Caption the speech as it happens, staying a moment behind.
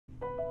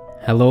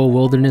Hello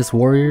Wilderness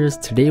Warriors,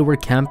 today we're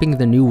camping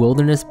the new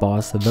wilderness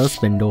boss, the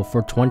Spindel,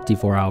 for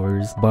 24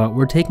 hours, but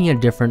we're taking a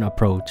different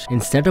approach.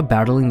 Instead of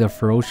battling the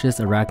ferocious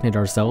arachnid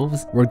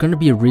ourselves, we're going to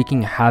be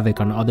wreaking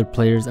havoc on other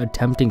players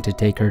attempting to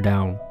take her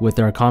down. With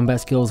our combat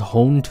skills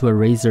honed to a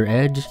razor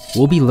edge,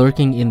 we'll be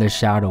lurking in the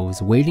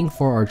shadows, waiting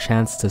for our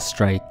chance to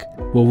strike.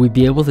 Will we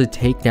be able to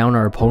take down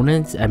our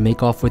opponents and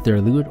make off with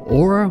their loot,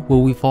 or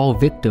will we fall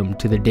victim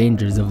to the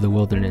dangers of the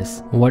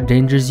wilderness? What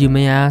dangers, you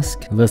may ask?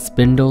 The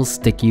Spindel's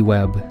sticky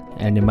web,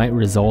 and it might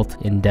result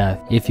in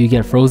death. If you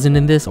get frozen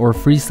in this or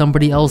freeze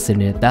somebody else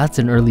in it, that's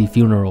an early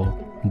funeral.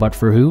 But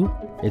for who?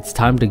 It's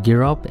time to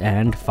gear up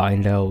and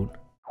find out.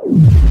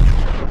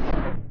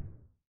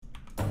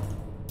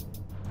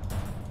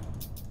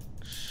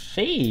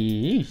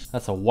 Sheesh,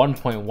 that's a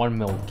 1.1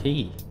 mil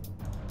key.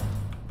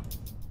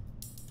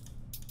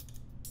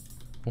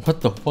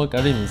 What the fuck? I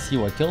didn't even see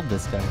what killed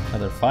this guy.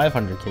 Another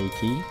 500k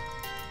key.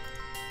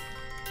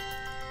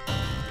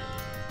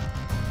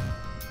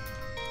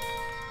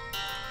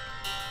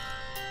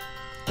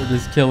 We're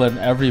just killing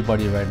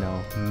everybody right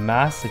now.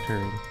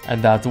 Massacring.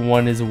 And that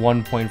one is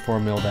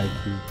 1.4 mil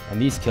IQ.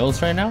 And these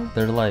kills right now,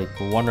 they're like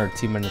 1 or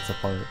 2 minutes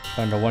apart.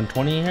 Found a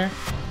 120 here.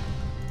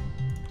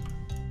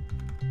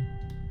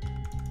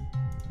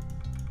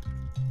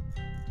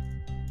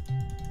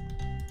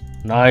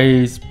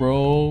 Nice,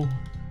 bro.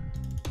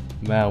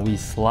 Man, we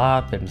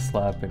slapping.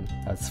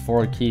 That's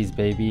 4 keys,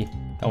 baby.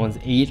 That one's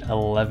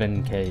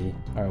 811k.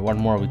 Alright, one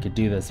more. We could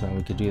do this, man.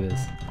 We could do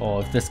this. Oh,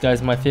 if this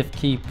guy's my 5th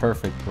key,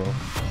 perfect, bro.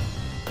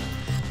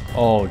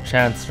 Oh,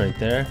 chance right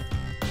there.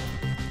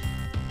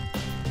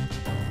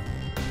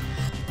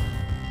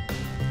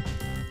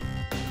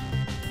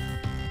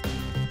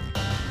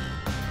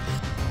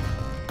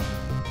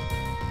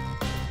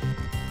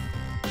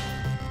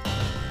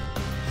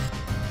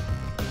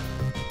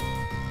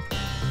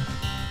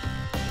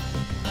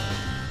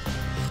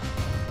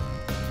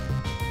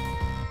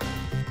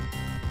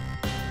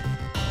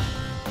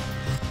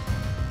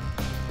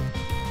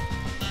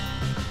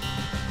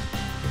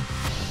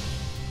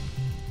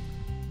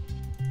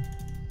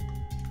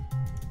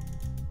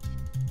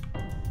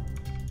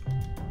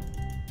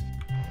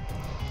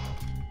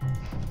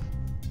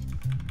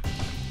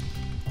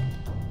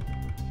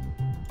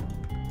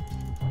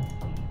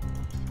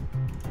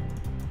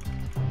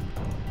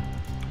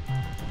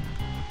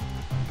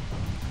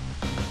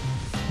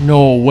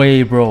 No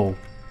way, bro.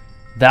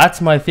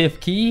 That's my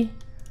 5th key?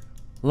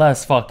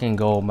 Let's fucking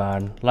go,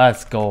 man.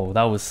 Let's go.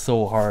 That was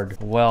so hard.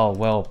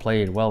 Well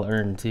played. Well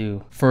earned,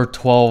 too. For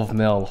 12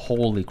 mil.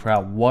 Holy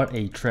crap. What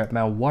a trip,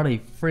 man. What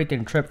a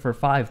freaking trip for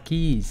 5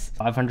 keys.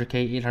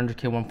 500k,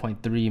 800k,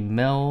 1.3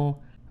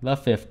 mil. The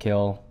 5th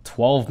kill.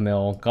 12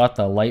 mil. Got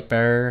the light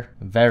bearer.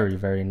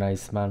 Very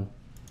nice, man.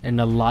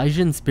 An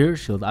Elysian Spirit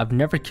Shield. I've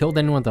never killed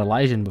anyone with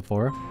Elysian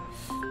before.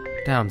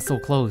 Damn, so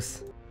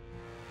close.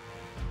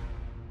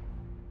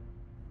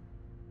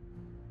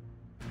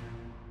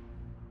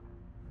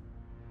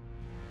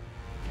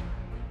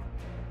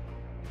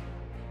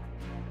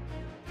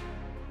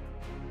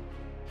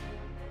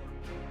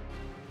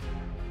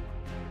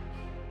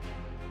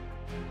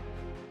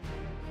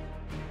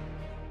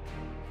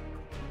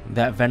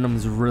 That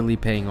Venom's really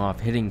paying off,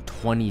 hitting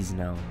 20s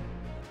now.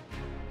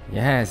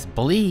 Yes,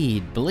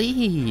 bleed.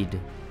 We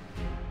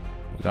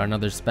got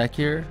another spec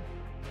here.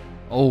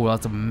 Oh,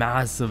 that's a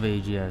massive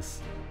AGS.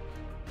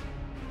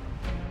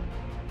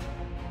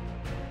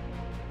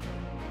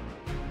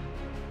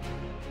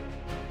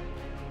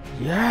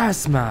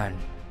 Yes, man.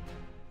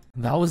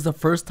 That was the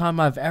first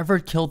time I've ever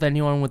killed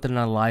anyone with an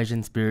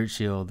Elysian Spirit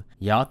Shield.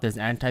 Yacht, this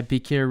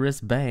anti-PK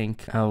wrist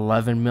bank,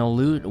 11 mil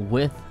loot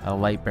with a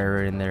light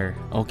bearer in there.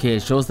 Okay,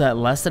 it shows that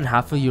less than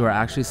half of you are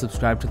actually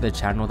subscribed to the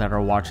channel that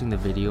are watching the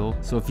video.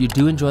 So if you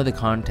do enjoy the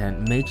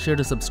content, make sure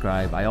to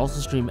subscribe. I also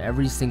stream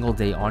every single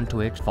day on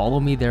Twitch. Follow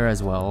me there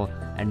as well.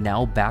 And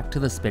now back to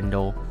the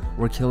Spindel.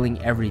 We're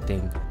killing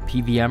everything.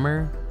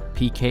 PVMer,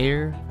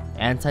 PKer,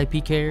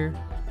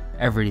 anti-PKer,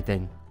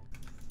 everything.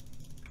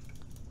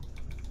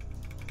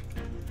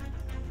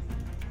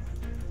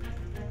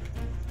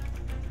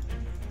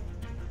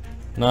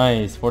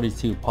 Nice,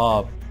 42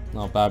 pop.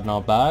 Not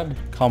bad.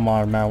 Come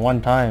on, man,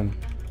 one time.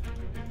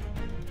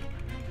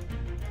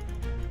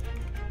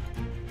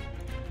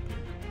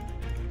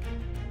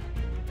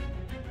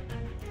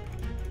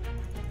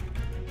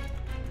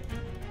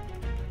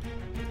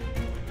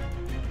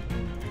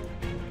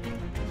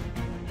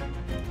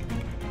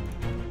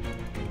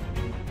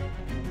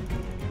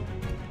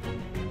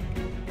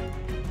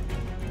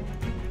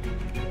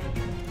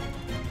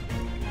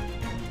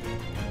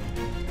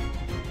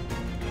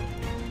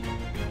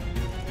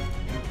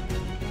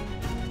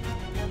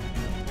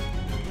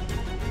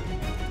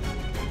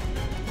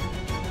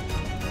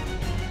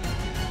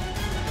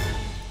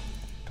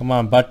 Come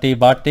on,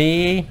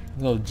 buddy.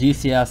 Little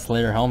juicy ass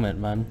Slayer helmet,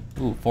 man.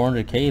 Ooh,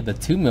 400k, the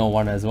 2 mil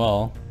one as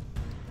well.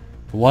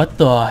 What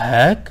the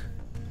heck?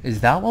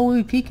 Is that what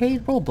we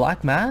PK'd, bro?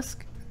 Black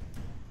mask?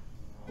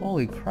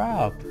 Holy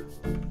crap.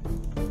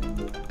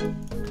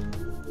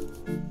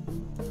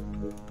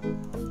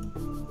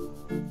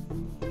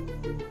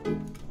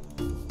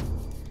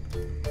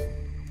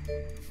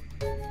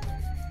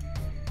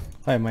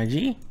 Alright, my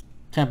G.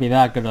 Can't be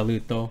that good a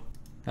loot though.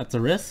 That's a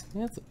risk?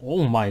 That's,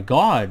 oh my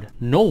god.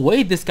 No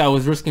way this guy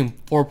was risking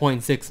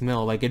 4.6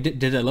 mil. Like,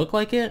 did it look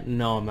like it?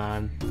 No,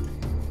 man.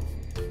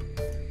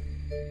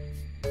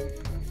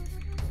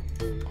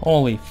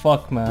 Holy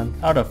fuck, man.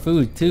 Out of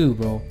food too,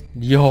 bro.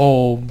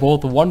 Yo,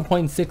 both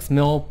 1.6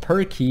 mil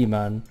per key,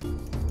 man.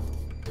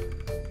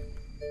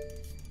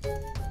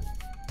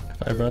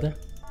 Hi, brother.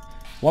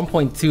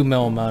 1.2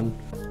 mil, man.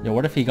 Yo,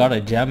 what if he got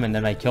a gem and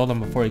then I killed him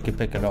before he could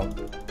pick it up?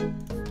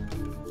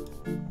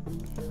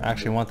 I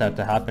actually want that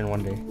to happen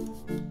one day.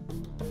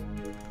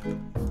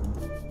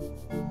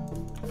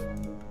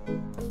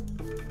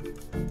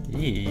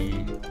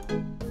 Eee.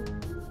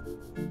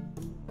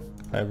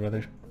 Hi,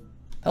 brother.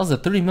 That was a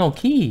 3 mil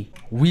key.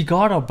 We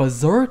got a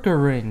berserker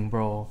ring,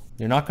 bro.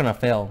 You're not gonna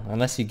fail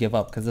unless you give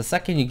up, because the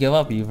second you give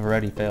up, you've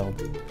already failed.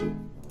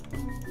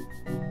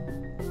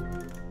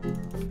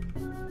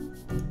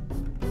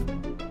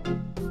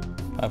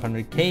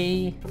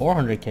 $500k,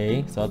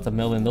 400k, so that's a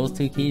mil in those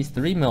two keys.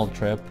 3 mil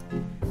trip.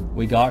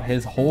 We got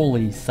his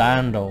holy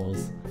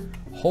sandals.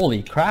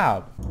 Holy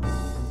crap.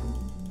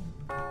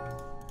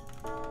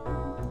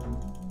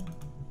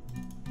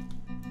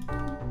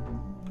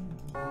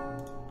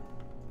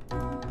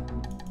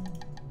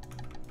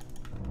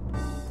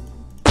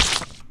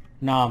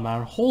 Nah,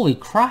 man, holy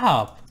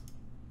crap.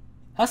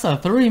 That's a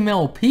 3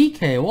 mil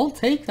PK. We'll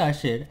take that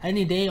shit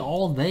any day,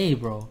 all day,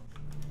 bro.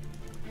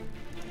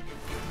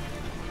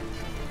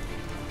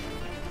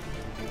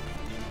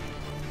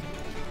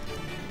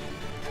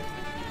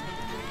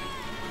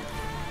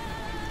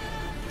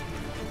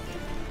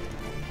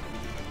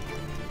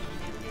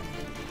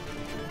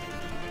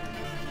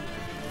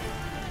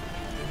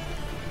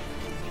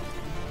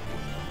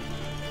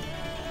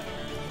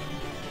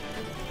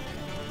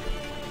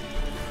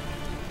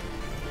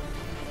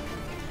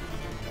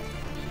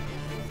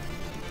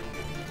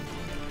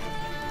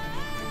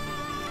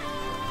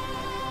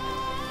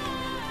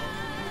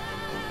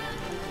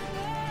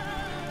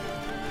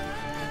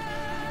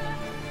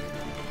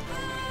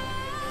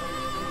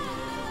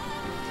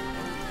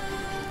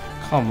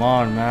 Come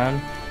on,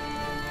 man.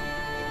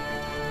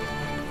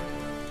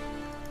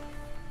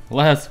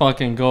 Let's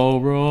fucking go,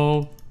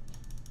 bro.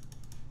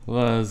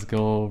 Let's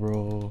go,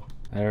 bro.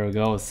 There we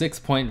go.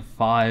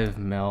 6.5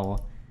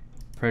 mil.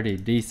 Pretty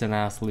decent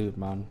ass loot,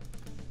 man.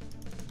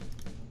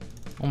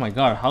 Oh my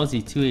god, how's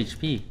he 2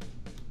 HP?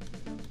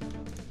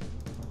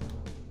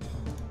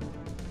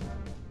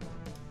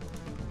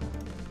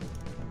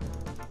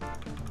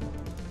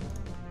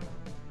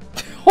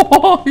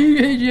 Oh,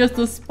 he just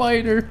a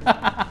spider.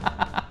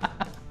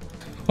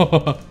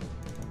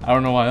 I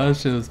don't know why that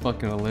shit is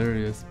fucking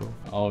hilarious, bro.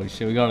 Oh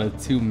shit, we got a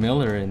 2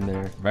 miller in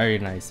there. Very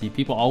nice. See,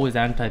 people always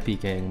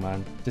anti-PKing,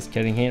 man. Just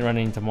kidding, he ain't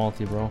running into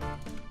multi, bro.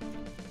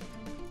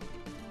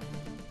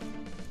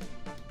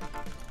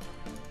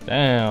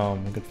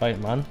 Damn, good fight,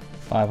 man.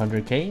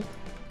 500k.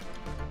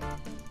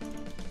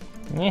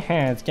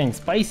 Yeah, it's getting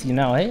spicy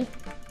now, hey?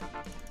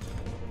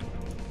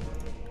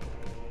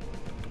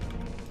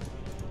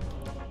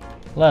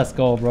 Let's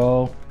go,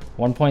 bro.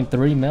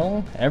 1.3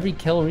 mil? Every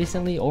kill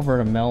recently over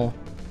a mil.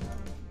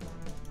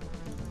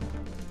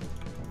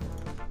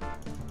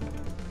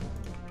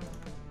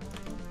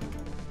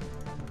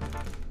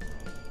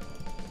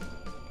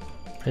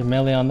 Pretty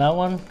melee on that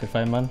one. Good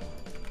fight, man.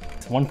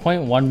 It's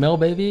 1.1 mil,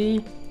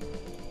 baby.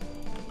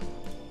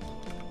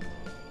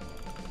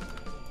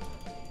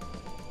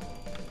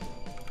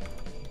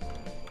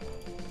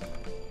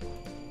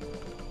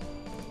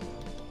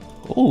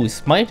 Ooh,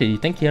 Smiter. You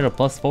think he had a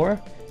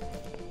 +4?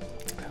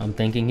 I'm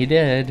thinking he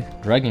did.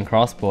 Dragon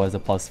crossbow has a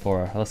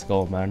 +4. Let's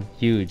go, man.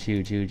 Huge,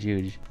 huge, huge,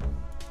 huge.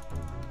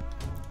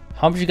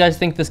 How much you guys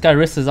think this guy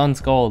risks his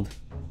unskulled?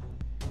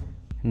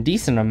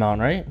 Decent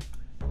amount, right?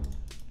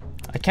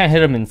 I can't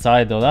hit him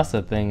inside though. That's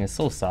the thing. It's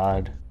so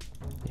sad.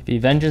 If he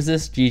avenges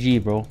this,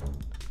 GG, bro.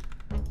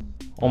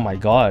 Oh my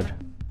god.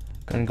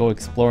 Gonna go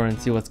explore and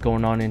see what's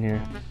going on in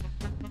here.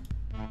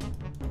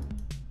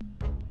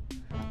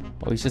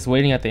 Oh, he's just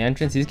waiting at the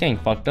entrance. He's getting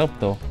fucked up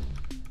though.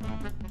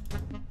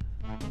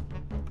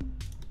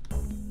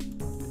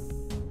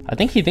 I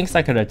think he thinks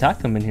I could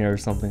attack him in here or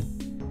something.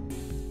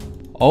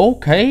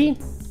 Okay.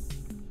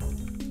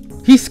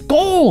 He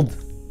skulled!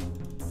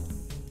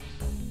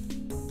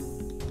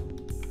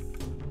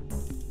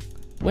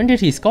 When did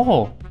he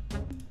skull?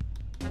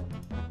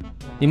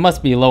 He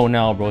must be low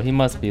now, bro. He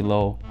must be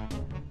low.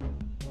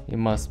 He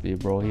must be,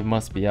 bro. He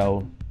must be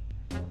out.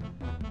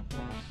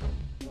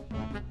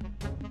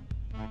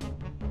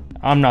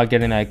 I'm not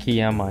getting that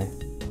key, am I?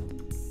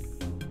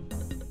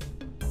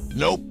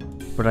 Nope.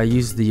 But I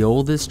used the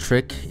oldest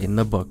trick in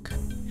the book.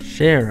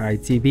 Share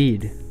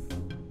ITB'd.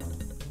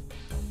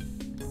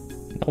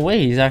 No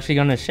way, he's actually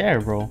gonna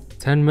share, bro.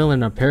 10 mil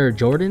in a pair of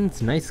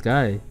Jordans? Nice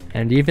guy.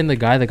 And even the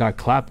guy that got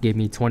clapped gave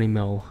me 20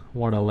 mil.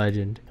 What a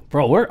legend.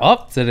 Bro, we're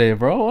up today,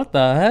 bro. What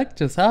the heck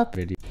just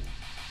happened?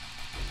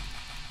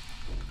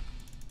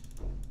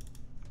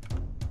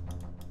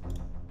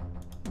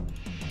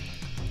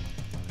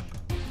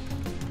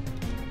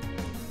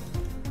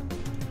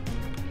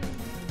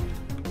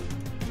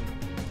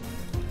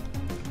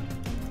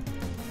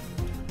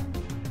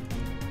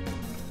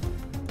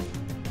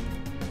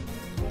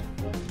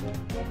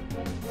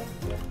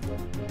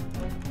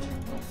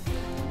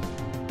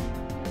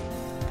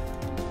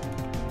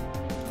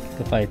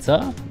 The fight's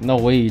up? No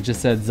way, you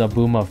just said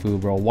Zabumafu,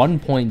 bro.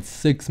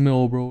 1.6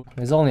 mil, bro.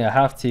 There's only a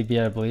half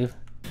TP, I believe.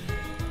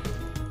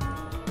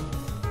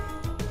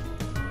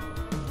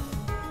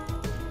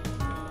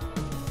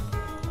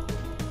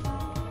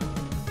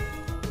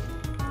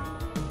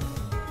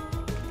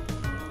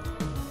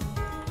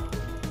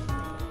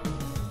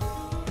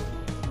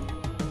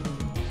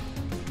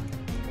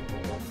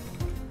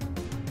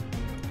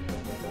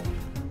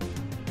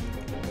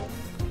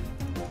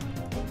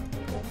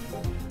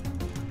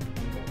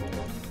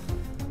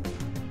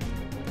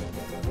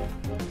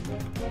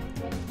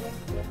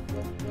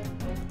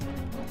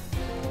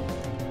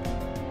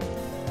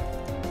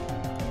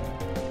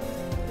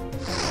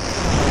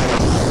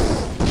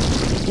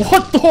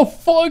 What the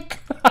fuck?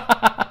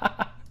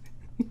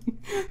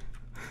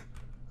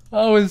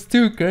 That was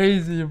too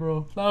crazy,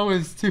 bro. That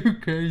was too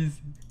crazy.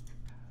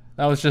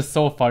 That was just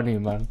so funny,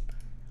 man.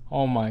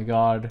 Oh my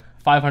god.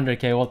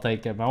 500k, we'll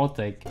take it, man. We'll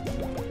take it.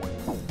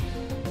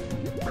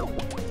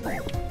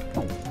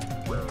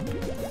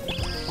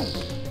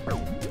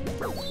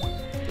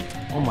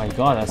 Oh my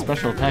god, that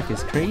special attack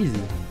is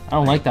crazy. I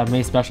don't like that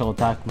May special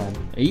attack, man.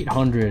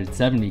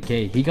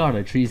 870k. He got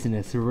a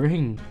treasonous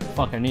ring.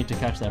 Fuck, I need to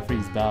catch that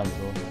freeze bad,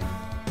 bro.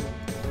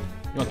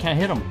 Yo, I can't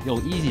hit him. Yo,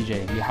 easy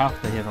J. You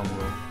have to hit him,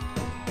 bro.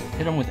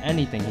 Hit him with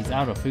anything. He's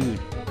out of food.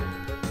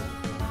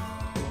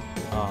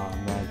 Oh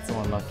man, it's so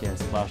unlucky I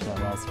splashed that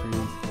last freeze.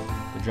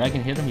 The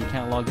dragon hit him. He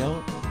can't log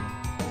out.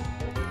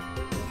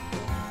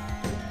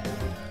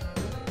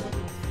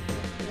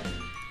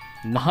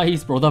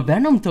 Nice, bro. The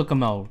Venom took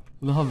him out.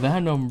 The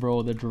Venom,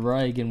 bro. The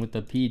dragon with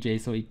the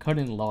PJ, so he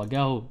couldn't log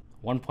out.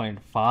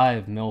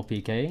 1.5 mil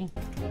PK.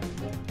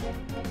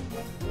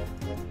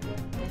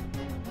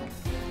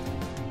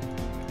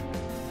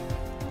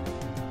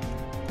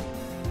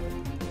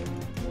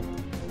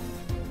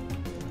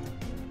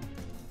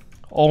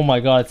 Oh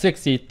my god,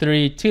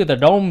 63 to the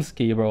dome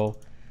ski, bro.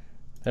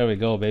 There we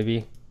go,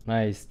 baby.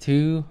 Nice.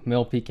 2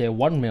 mil PK,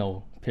 1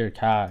 mil pure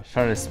cash.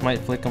 Try to smite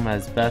flick him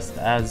as best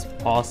as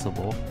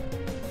possible.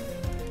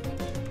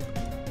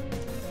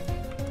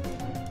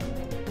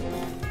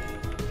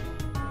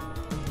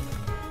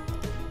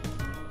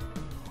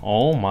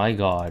 Oh my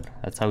god,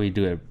 that's how we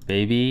do it,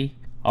 baby.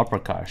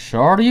 Uppercut,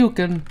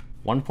 Shoryuken.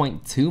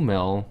 1.2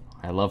 mil.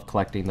 I love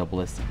collecting the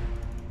ballistic.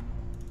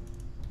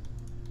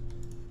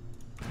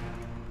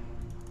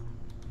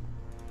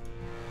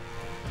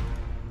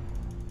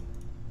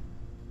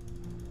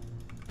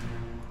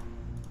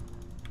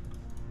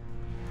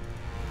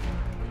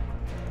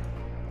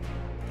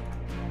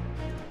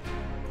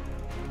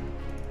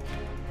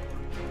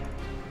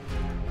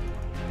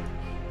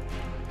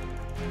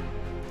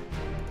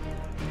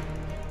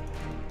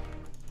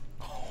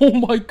 Oh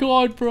my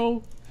god,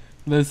 bro.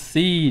 The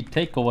seed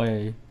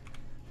takeaway.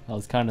 That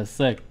was kind of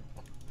sick.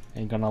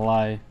 Ain't gonna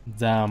lie.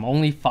 Damn,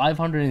 only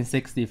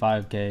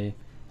 565k.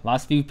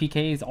 Last few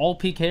PKs, all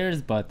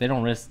PKers, but they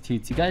don't risk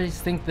toots. You guys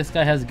think this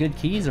guy has good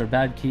keys or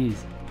bad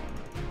keys?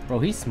 Bro,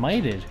 he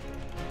smited.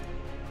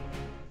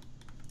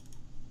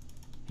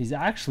 He's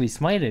actually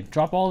smited.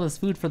 Drop all this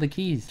food for the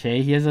keys.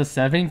 Okay, he has a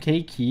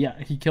 7k key.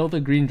 He killed a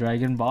green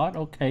dragon bot.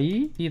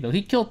 Okay.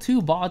 He killed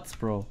 2 bots,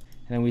 bro.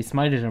 And then we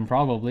smited him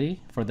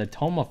probably for the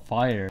Tome of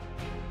Fire.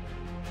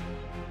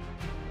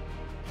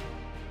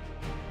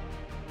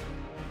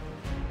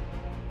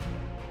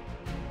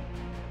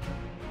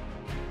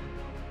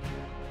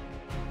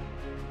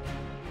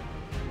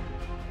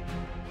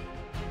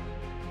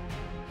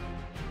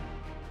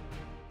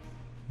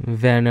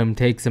 Venom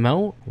takes him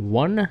out.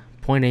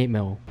 1.8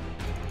 mil.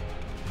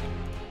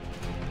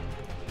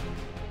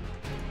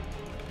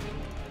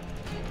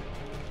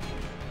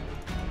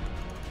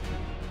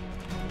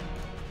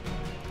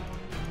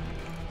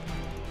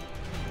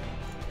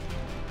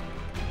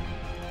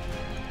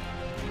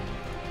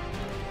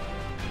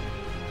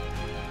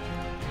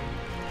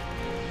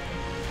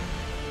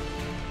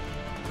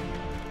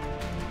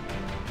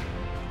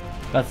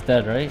 That's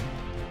dead, right?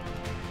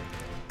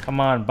 Come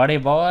on, buddy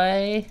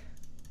boy.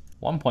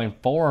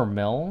 1.4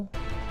 mil.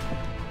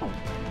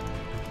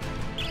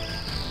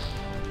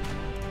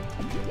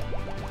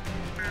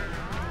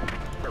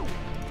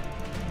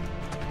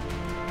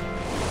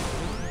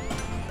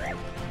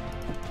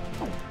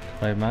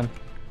 Right, man.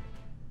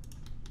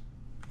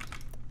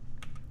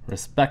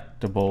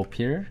 Respectable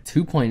peer.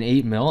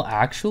 2.8 mil,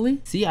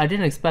 actually? See, I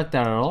didn't expect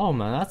that at all,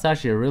 man. That's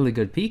actually a really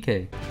good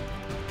PK.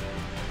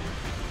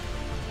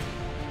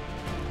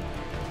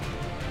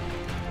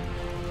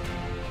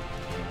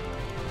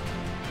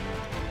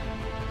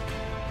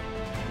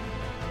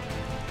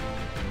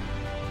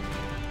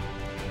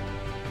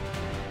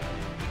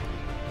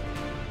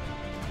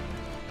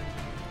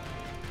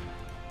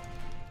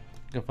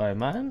 Good fight,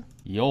 man.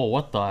 Yo,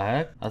 what the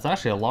heck? That's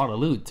actually a lot of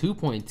loot.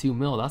 2.2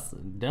 mil. That's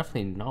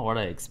definitely not what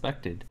I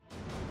expected.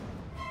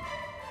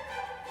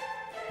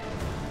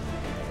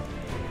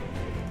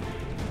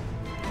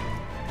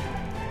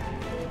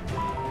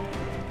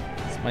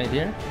 Smite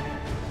here.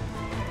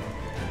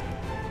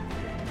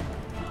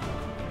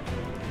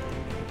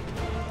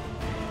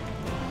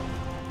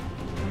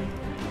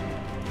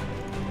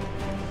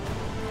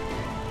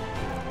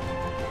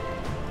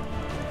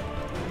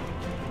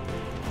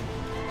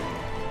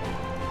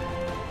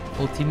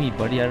 OT me,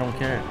 buddy, I don't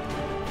care.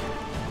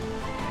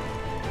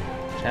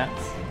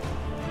 Chats.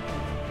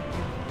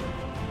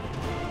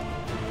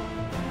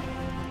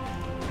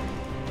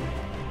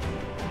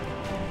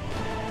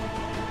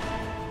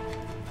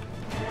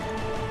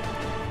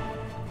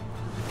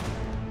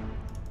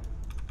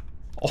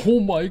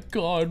 Oh my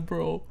god,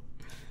 bro.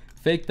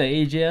 Fake the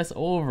AJS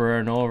over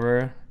and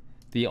over.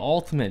 The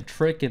ultimate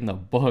trick in the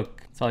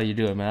book. That's how you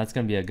do it, man. That's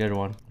gonna be a good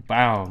one.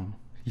 Bam.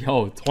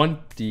 Yo,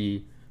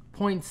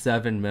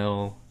 20.7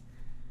 mil.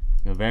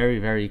 Very,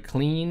 very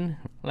clean.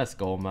 Let's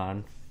go,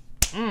 man.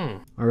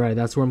 Alright,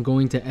 that's where I'm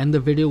going to end the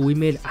video. We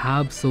made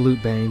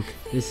absolute bank.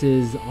 This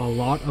is a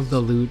lot of the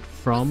loot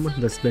from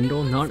the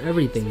Spindel. Not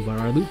everything, but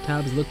our loot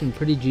tab's looking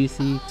pretty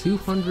juicy.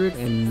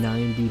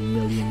 290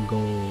 million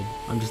gold.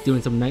 I'm just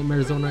doing some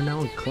Nightmare Zone right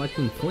now and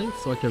collecting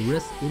points so I can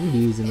risk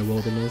views in the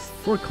wilderness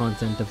for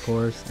content, of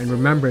course. And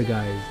remember,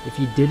 guys, if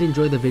you did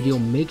enjoy the video,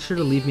 make sure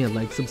to leave me a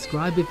like.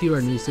 Subscribe if you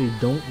are new so you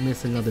don't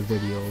miss another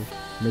video.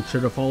 Make sure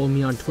to follow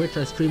me on Twitch.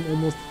 I stream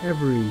almost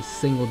every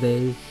single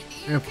day.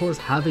 And of course,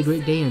 have a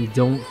great day and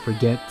don't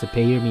forget to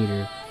pay your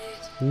meter.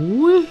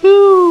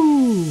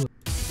 Woohoo!